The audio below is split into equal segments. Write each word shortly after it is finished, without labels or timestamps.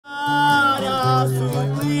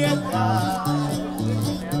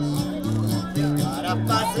para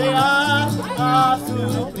pasear a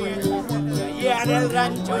sufrir, allá en el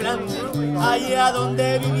rancho grande, allá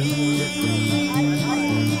donde vivía.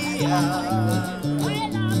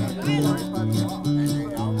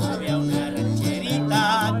 Había una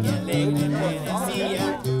rancherita que alegre me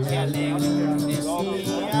decía, que alegre me decía,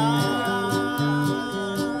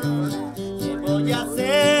 te voy a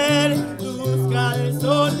hacer tus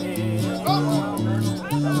calzones como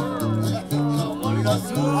los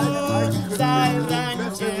usa el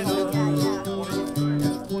ranchero.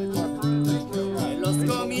 En los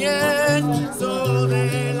comienzos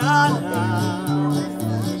de lana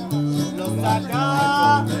los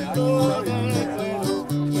sacaba de cuero,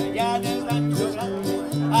 y allá en el rancho grande,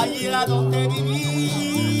 allí era donde vivía.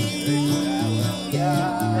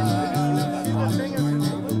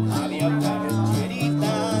 Había una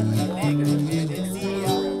rancherita que alegre me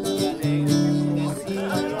decía, que alegre me decía,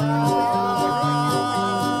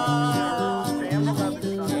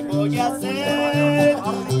 te voy a hacer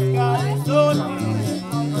tus calzones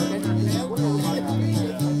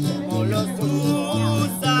como los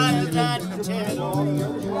usa el ranchero.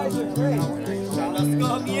 En los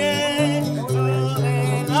comienzos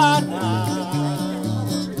de lana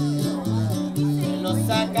los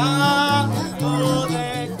sacamos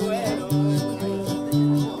de cuero.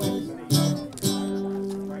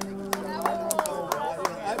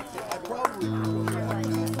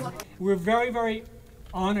 We're very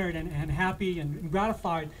honored and happy and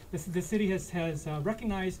gratified that the city has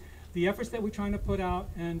recognized the efforts that we're trying to put out,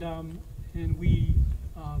 and we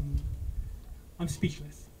I'm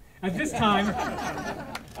speechless. At this time,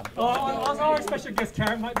 also our special guest,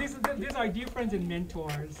 Karen. These are our dear friends and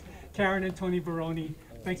mentors, Karen and Tony Baroni.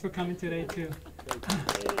 Thanks for coming today too.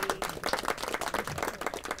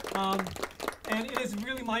 And it is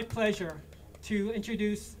really my pleasure to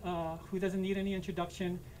introduce, who doesn't need any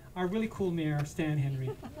introduction, our really cool mayor, Stan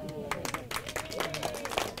Henry.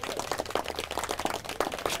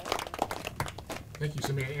 Thank you,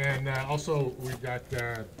 Samia. And also we've got,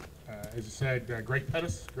 as I said, Greg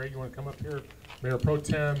Pettis. Greg, you want to come up here? Mayor Pro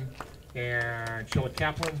Tem, and Shelley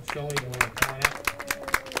Kaplan. Shelley, you want to come on up?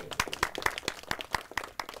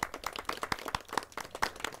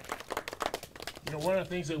 You know, one of the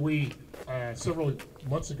things that we, several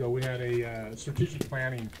months ago, we had a strategic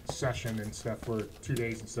planning session and stuff for 2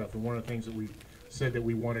 days and stuff. And one of the things that we said that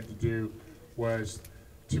we wanted to do was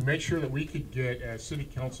to make sure that we could get as city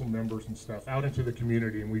council members and stuff out into the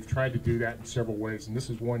community, and we've tried to do that in several ways. And this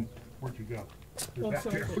is one. Where'd you go? Oh,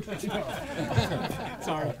 sorry.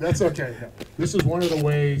 Sorry. That's okay. No. This is one of the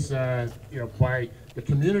ways, you know, by the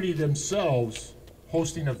community themselves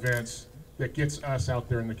hosting events that gets us out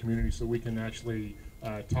there in the community, so we can actually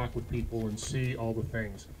talk with people and see all the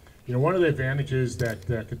things. You know, one of the advantages that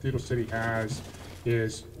Cathedral City has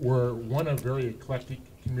is we're one, a very eclectic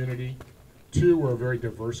community. Two, we're a very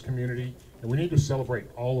diverse community, and we need to celebrate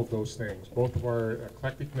all of those things, both of our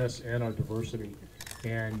eclecticness and our diversity.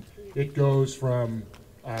 And it goes from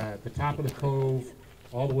the top of the cove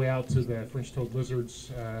all the way out to the French-toed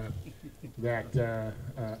lizards that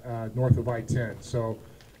north of I-10. So,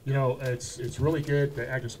 you know, it's really good. The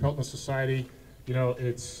Agnes Pelton Society, you know,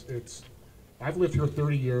 I've lived here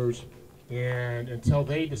 30 years, and until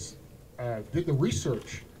they just did the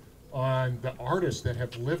research on the artists that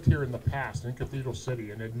have lived here in the past in Cathedral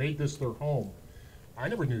City and had made this their home, I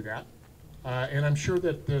never knew that. And I'm sure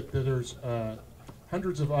that there's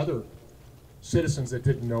hundreds of other citizens that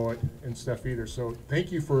didn't know it and stuff either. So thank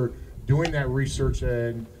you for doing that research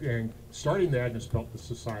and starting the Agnes Pelton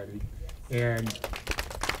Society. And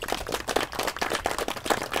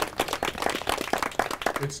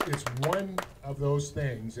it's one of those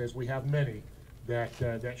things, as we have many, that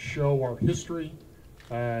that show our history,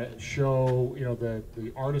 show, you know,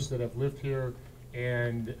 the artists that have lived here,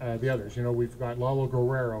 and the others. You know, we've got Lalo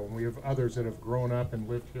Guerrero, and we have others that have grown up and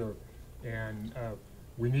lived here. And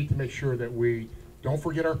we need to make sure that we don't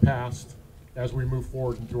forget our past as we move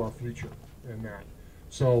forward into our future in that.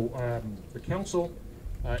 So the council,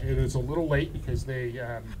 it is a little late because they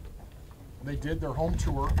did their home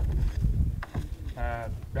tour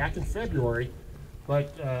back in February,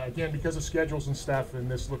 but again, because of schedules and stuff,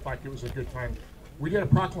 and this looked like it was a good time, we did a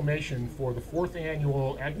proclamation for the 4th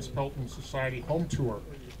annual Agnes Pelton Society home tour.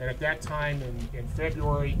 And at that time in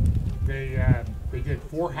February, they did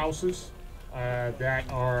 4 houses that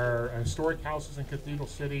are historic houses in Cathedral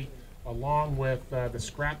City, along with the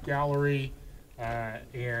Scrap Gallery,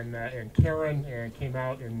 and Karen, and came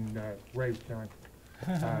out and Ray, Karen.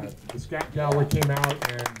 The Scrap Gallery came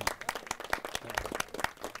out and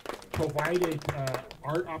provided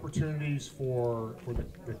art opportunities for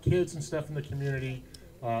the kids and stuff in the community,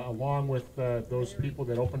 along with those people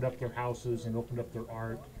that opened up their houses and opened up their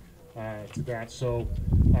art to that. So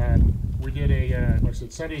we did a, like I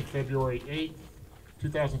said, Sunday, February 8th,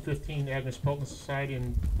 2015, Agnes Pelton Society,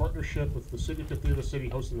 in partnership with the City of Cathedral City,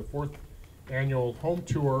 hosted the 4th annual home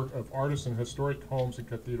tour of artists and historic homes in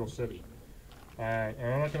Cathedral City. And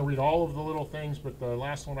I'm not going to read all of the little things, but the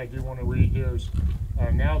last one I do want to read here is,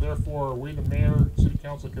 now therefore we, the Mayor, City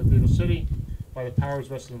Council of Cathedral City, by the powers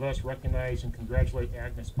vested in us, recognize and congratulate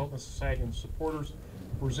Agnes Pelton Society and supporters,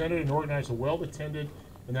 presented and organized a well-attended,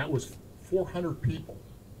 and that was 400 people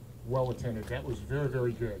well-attended. That was very,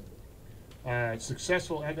 very good.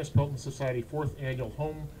 Successful Agnes Pelton Society 4th annual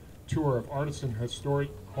home tour of artists and historic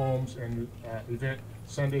homes and event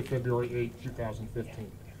Sunday, February 8,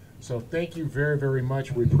 2015. So thank you very, very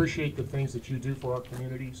much. We appreciate the things that you do for our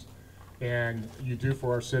communities and you do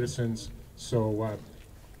for our citizens. So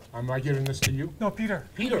am I giving this to you? No, Peter.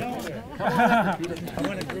 Peter. No. Come on, Peter. I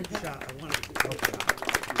want a group shot. I want a group shot.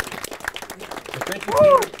 So thank you,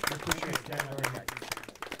 Peter. We appreciate that very much.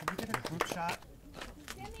 Can we get a group shot?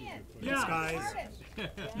 Yeah. Thanks, guys. Yeah,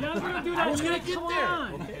 I was gonna do that. I was gonna get Come there.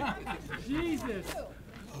 on. Jesus.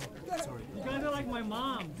 Sorry. You guys are like my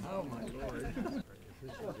mom. Oh my Lord.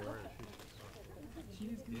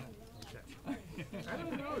 I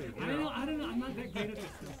don't know. I'm not that great at this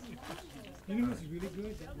stuff. You know who's really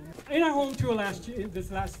good? That woman. In our home tour this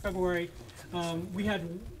last February, we had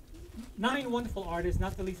 9 wonderful artists,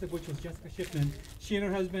 not the least of which was Jessica Shipman. She and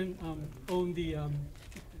her husband owned a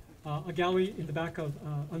gallery in the back of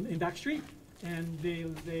in Back Street, and they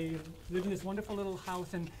live in this wonderful little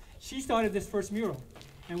house. And she started this first mural,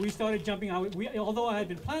 and we started jumping out. Although I had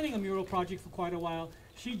been planning a mural project for quite a while,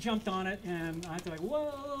 she jumped on it, and I had to like,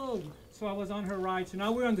 whoa! So I was on her ride. So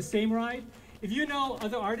now we're on the same ride. If you know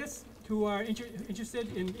other artists who are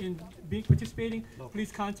interested in participating,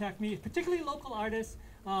 please contact me, particularly local artists.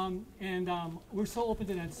 We're so open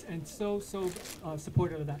to that and so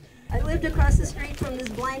supportive of that. I lived across the street from this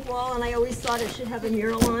blank wall, and I always thought it should have a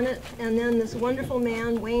mural on it. And then this wonderful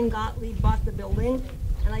man, Wayne Gottlieb, bought the building.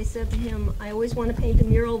 And I said to him, I always want to paint a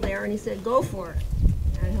mural there. And he said, go for it.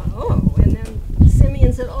 And I thought, oh. And then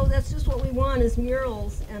Simeon said, oh, that's just what we want is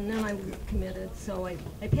murals. And then I committed. So I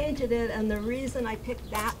painted it. And the reason I picked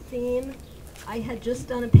that theme, I had just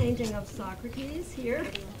done a painting of Socrates here.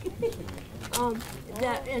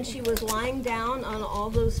 And she was lying down on all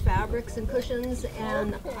those fabrics and cushions,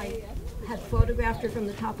 and I had photographed her from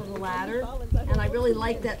the top of the ladder, and I really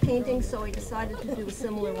liked that painting, so I decided to do a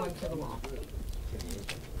similar one for the wall.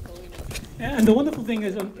 And the wonderful thing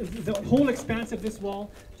is the whole expanse of this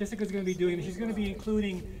wall, Jessica's going to be doing, she's going to be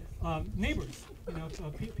including neighbors,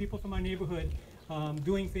 people from our neighborhood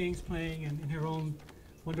doing things, playing in her own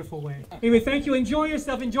wonderful way. Anyway, thank you. Enjoy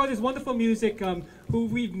yourself. Enjoy this wonderful music. Who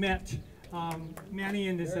we've met, Manny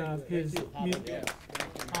and his music.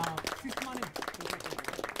 Please come on in.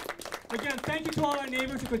 Again, thank you to all our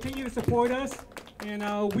neighbors who continue to support us, and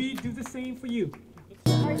we do the same for you.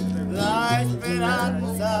 La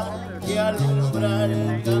esperanza que alumbra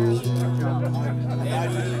el camino de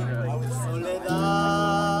mi soledad.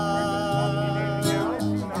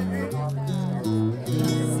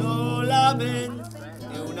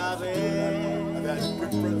 Solamente una vez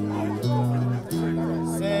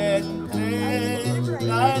se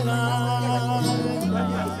entrega el alma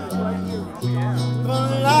con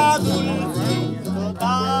la dulce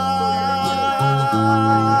total.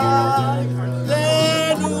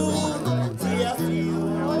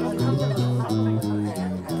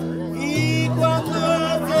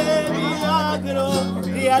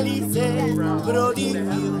 Realice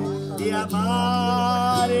prodigio de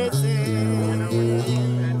amanecer.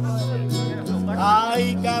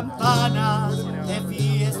 Hay campanas de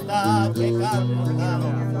fiesta que cantan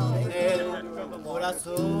en el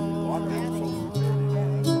corazón.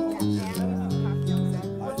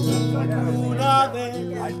 Una vez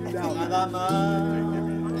nada más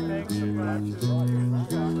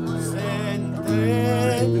se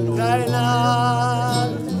entrega el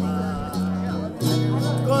alma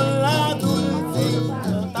con la dulce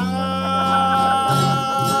total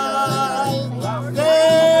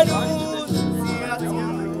denunciación.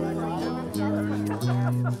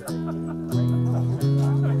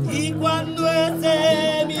 Y cuando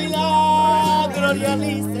ese milagro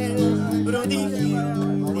realice el prodigio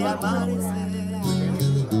de amanecer,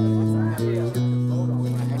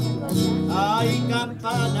 hay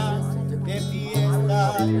campanas de fiesta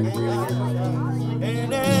que cantan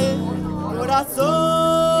en el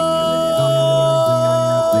corazón.